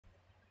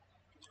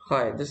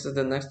Hi, this is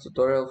the next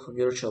tutorial for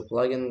virtual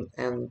plugin,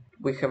 and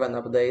we have an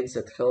update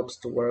that helps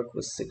to work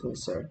with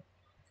sequencer.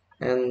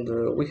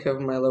 And we have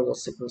my level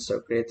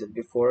sequencer created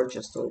before.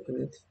 Just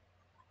open it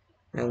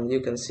and you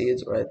can see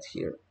it right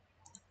here.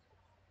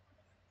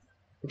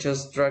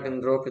 Just drag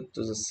and drop it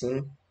to the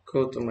scene,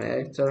 go to my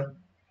actor,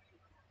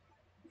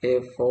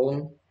 a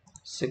phone,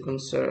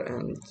 sequencer,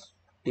 and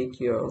pick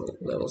your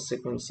level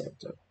sequence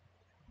actor.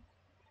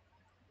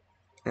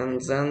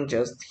 And then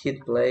just hit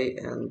play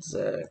and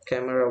the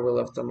camera will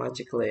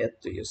automatically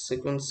add to your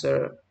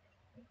sequencer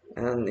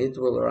and it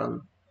will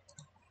run.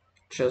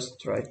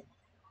 Just try.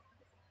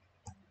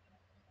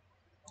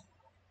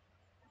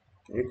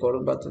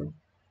 Record button.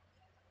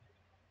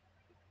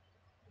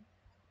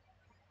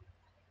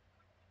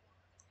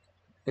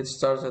 It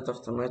started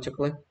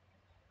automatically.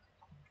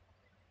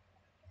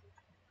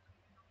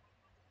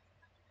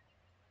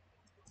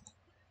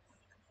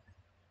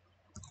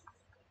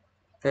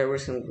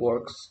 Everything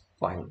works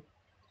fine.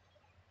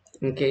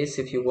 In case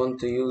if you want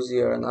to use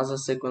your another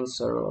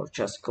sequencer or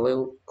just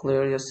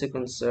clear your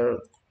sequencer,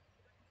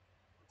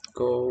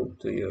 go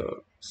to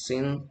your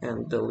scene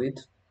and delete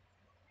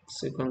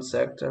sequence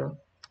actor,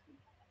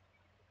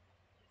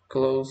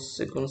 close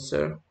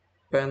sequencer,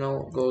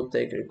 panel, go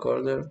take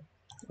recorder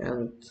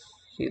and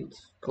hit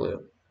clear.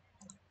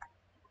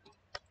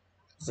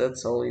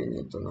 That's all you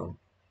need to know.